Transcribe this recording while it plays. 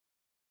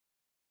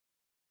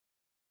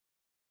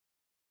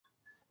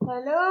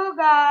Hello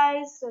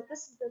guys, so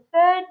this is the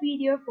third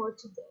video for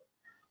today.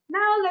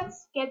 Now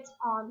let's get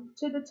on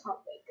to the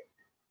topic.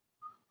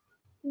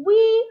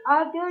 We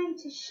are going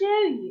to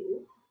show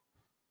you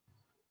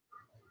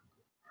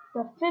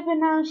the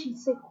Fibonacci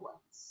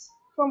sequence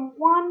from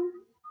 1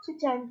 to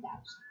 10,000.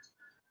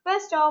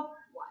 First off,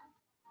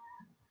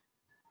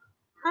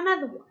 1.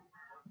 Another 1.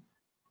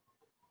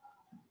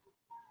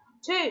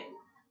 2.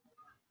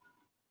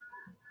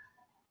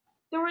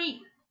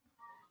 3.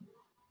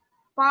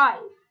 5.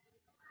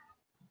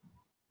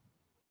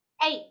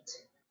 8.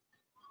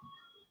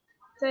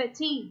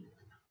 13.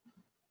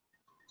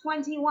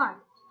 21.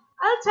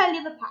 I'll tell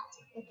you the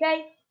pattern,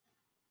 okay?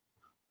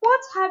 What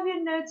have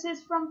you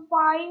noticed from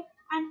 5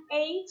 and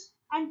 8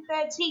 and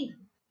 13?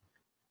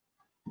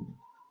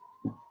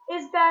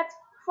 Is that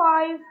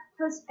 5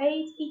 plus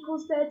 8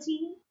 equals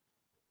 13?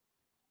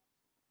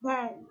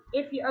 Then,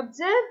 if you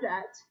observe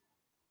that,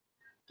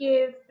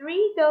 give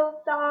 3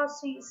 gold stars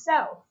to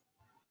yourself.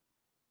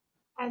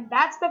 And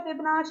that's the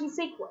Fibonacci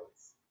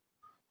sequence.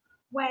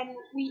 When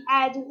we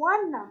add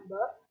one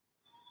number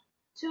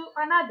to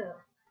another.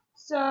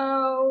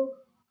 So,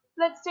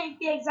 let's take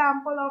the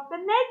example of the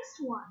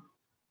next one.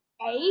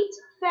 8,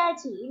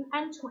 13,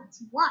 and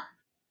 21.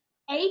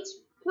 8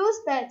 plus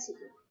 13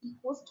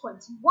 equals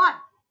 21.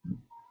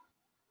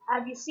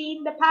 Have you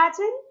seen the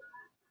pattern?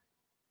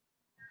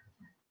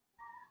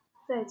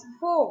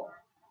 34,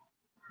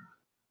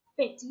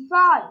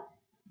 55,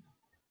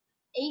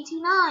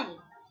 89,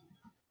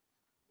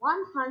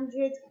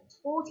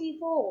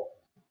 144,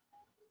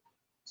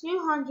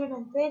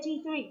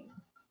 233,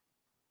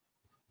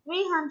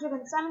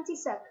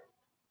 377,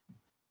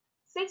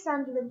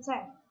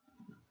 610,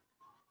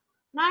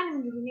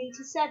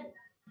 987,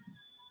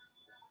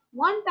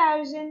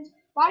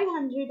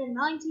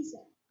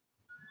 1597,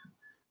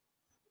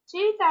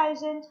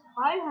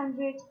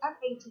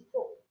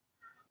 2584,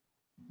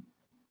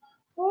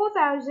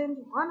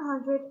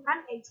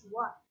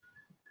 4181,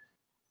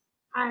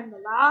 and the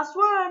last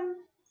one,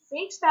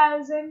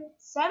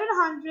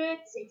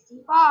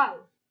 6765.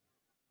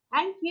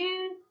 Thank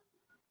you.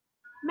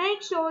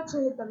 Make sure to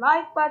hit the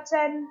like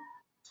button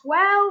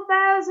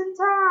 12,000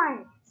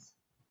 times.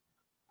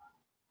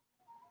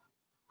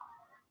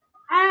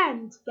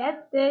 And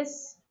get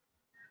this,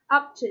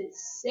 up to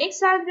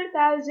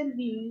 600,000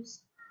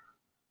 views.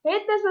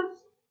 Hit the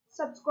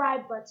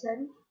subscribe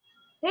button.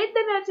 Hit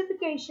the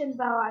notification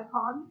bell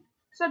icon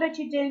so that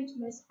you don't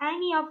miss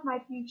any of my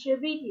future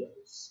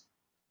videos.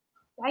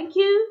 Thank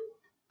you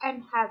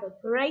and have a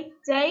great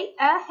day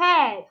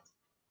ahead.